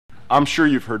I'm sure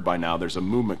you've heard by now there's a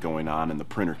movement going on in the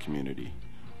printer community.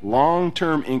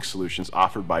 Long-term ink solutions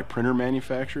offered by printer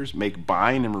manufacturers make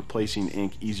buying and replacing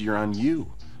ink easier on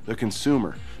you, the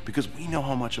consumer, because we know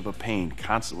how much of a pain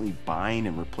constantly buying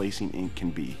and replacing ink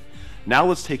can be. Now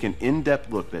let's take an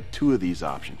in-depth look at two of these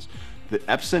options, the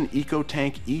Epson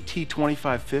EcoTank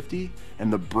ET2550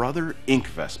 and the Brother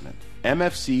Inkvestment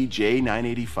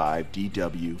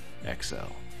MFC-J985DW XL.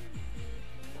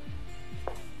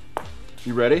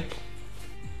 You ready?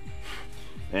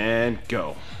 And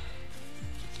go.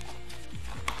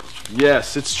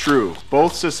 Yes, it's true.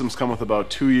 Both systems come with about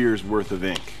 2 years worth of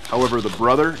ink. However, the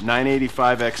Brother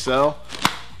 985 XL,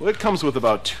 well, it comes with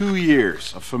about 2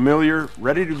 years of familiar,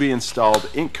 ready to be installed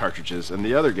ink cartridges, and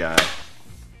the other guy,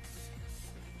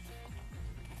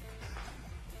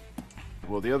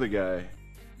 well, the other guy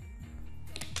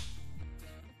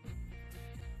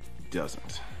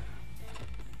doesn't.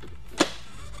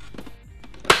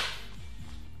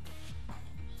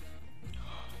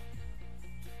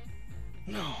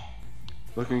 No.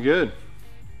 Looking good.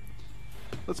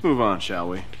 Let's move on, shall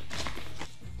we?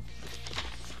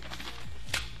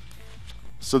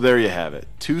 So there you have it.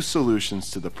 Two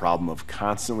solutions to the problem of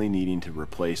constantly needing to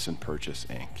replace and purchase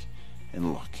ink.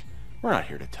 And look, we're not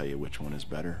here to tell you which one is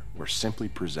better. We're simply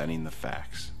presenting the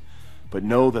facts. But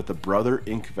know that the Brother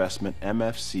Inkvestment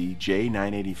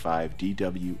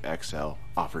MFC-J985DW XL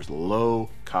offers low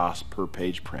cost per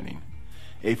page printing,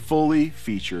 a fully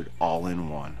featured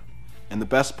all-in-one. And the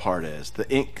best part is, the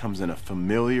ink comes in a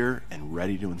familiar and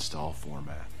ready to install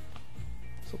format.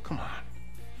 So come on.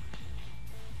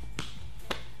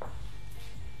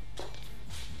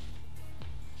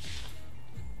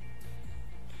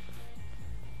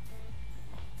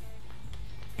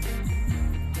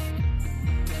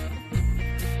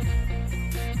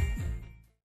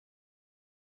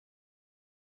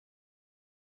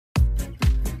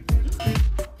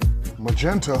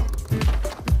 Magenta.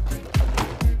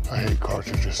 I hate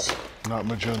cartridges. Not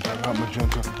magenta, not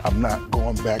magenta. I'm not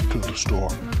going back to the store.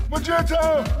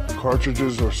 Magenta!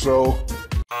 Cartridges are so...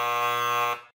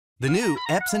 The new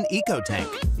Epson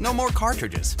EcoTank. No more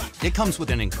cartridges. It comes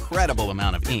with an incredible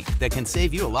amount of ink that can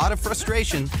save you a lot of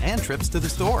frustration and trips to the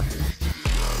store.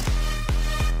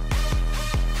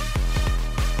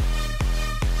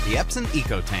 The Epson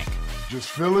EcoTank. Just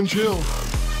fill and chill.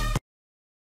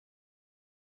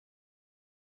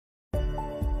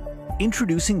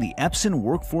 Introducing the Epson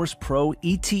Workforce Pro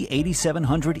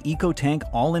ET8700 EcoTank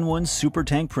all-in-one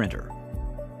Supertank printer.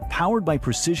 Powered by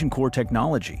precision core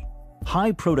technology,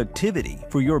 high productivity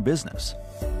for your business.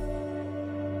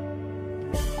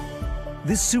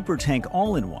 This Supertank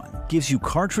all-in-one gives you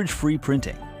cartridge-free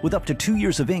printing with up to 2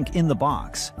 years of ink in the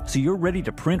box, so you're ready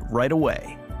to print right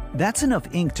away. That's enough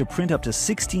ink to print up to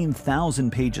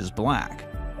 16,000 pages black,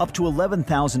 up to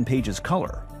 11,000 pages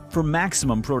color for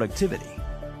maximum productivity.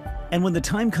 And when the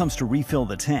time comes to refill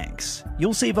the tanks,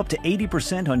 you'll save up to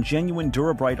 80% on genuine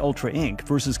Durabright Ultra ink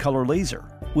versus color laser,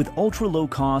 with ultra low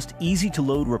cost, easy to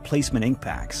load replacement ink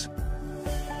packs.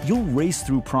 You'll race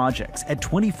through projects at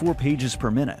 24 pages per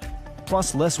minute,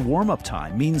 plus less warm-up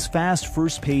time means fast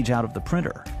first page out of the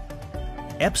printer.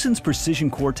 Epson's precision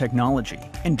core technology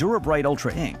and Durabright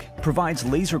Ultra ink provides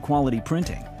laser quality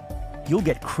printing. You'll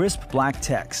get crisp black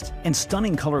text and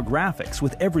stunning color graphics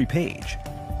with every page.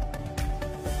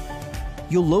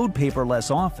 You'll load paper less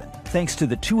often thanks to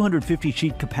the 250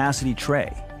 sheet capacity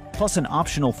tray, plus an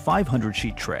optional 500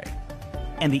 sheet tray.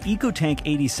 And the EcoTank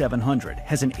 8700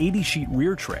 has an 80 sheet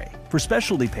rear tray for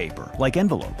specialty paper like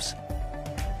envelopes.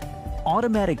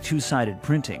 Automatic two-sided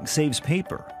printing saves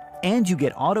paper, and you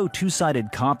get auto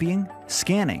two-sided copying,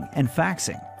 scanning, and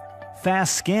faxing.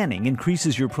 Fast scanning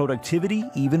increases your productivity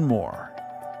even more.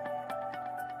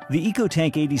 The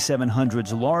EcoTank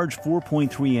 8700's large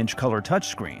 4.3-inch color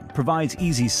touchscreen provides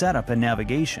easy setup and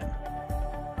navigation.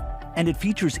 And it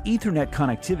features Ethernet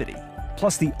connectivity,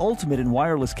 plus the ultimate in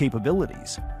wireless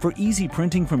capabilities for easy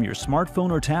printing from your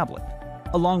smartphone or tablet,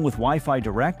 along with Wi-Fi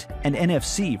Direct and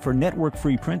NFC for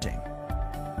network-free printing.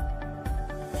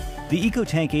 The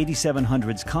EcoTank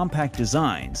 8700's compact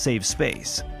design saves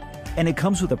space, and it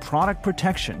comes with a product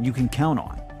protection you can count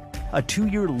on, a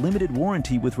 2-year limited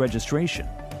warranty with registration.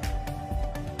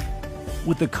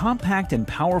 With the compact and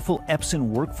powerful Epson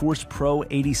Workforce Pro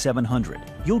 8700,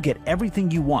 you'll get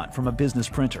everything you want from a business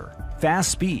printer.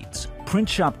 Fast speeds, print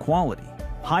shop quality,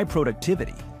 high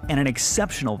productivity, and an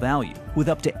exceptional value with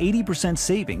up to 80%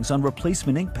 savings on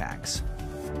replacement ink packs.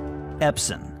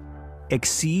 Epson.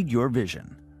 Exceed your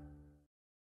vision.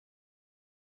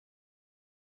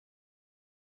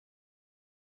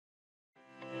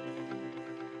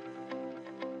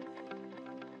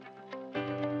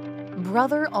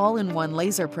 Brother all-in-one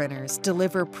laser printers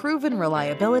deliver proven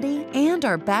reliability and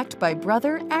are backed by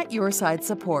Brother at-your-side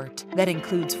support that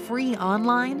includes free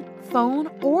online, phone,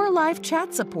 or live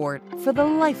chat support for the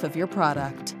life of your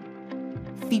product.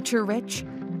 Feature-rich,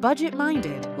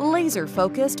 budget-minded,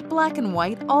 laser-focused black and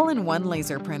white all-in-one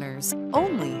laser printers,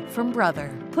 only from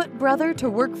Brother. Put Brother to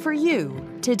work for you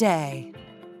today.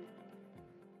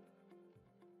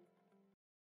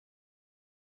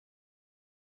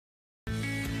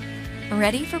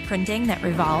 Ready for printing that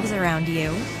revolves around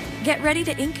you? Get ready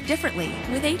to ink differently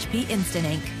with HP Instant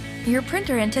Ink. Your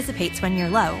printer anticipates when you're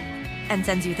low and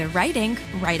sends you the right ink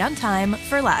right on time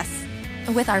for less.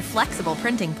 With our flexible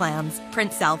printing plans,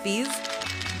 print selfies,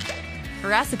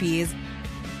 recipes,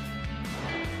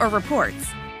 or reports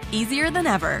easier than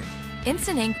ever.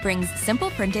 Instant Ink brings simple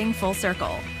printing full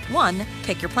circle. 1.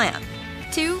 Pick your plan.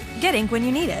 2. Get ink when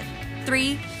you need it.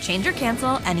 3. Change or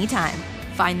cancel anytime.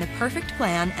 Find the perfect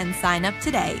plan and sign up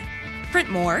today. Print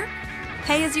more?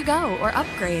 Pay as you go or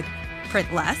upgrade.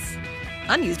 Print less?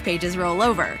 Unused pages roll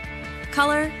over.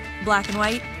 Color, black and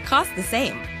white, cost the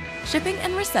same. Shipping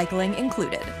and recycling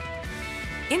included.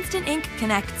 Instant Ink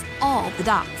connects all the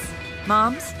dots.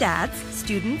 Moms, dads,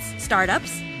 students,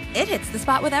 startups. It hits the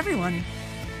spot with everyone.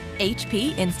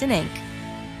 HP Instant Ink.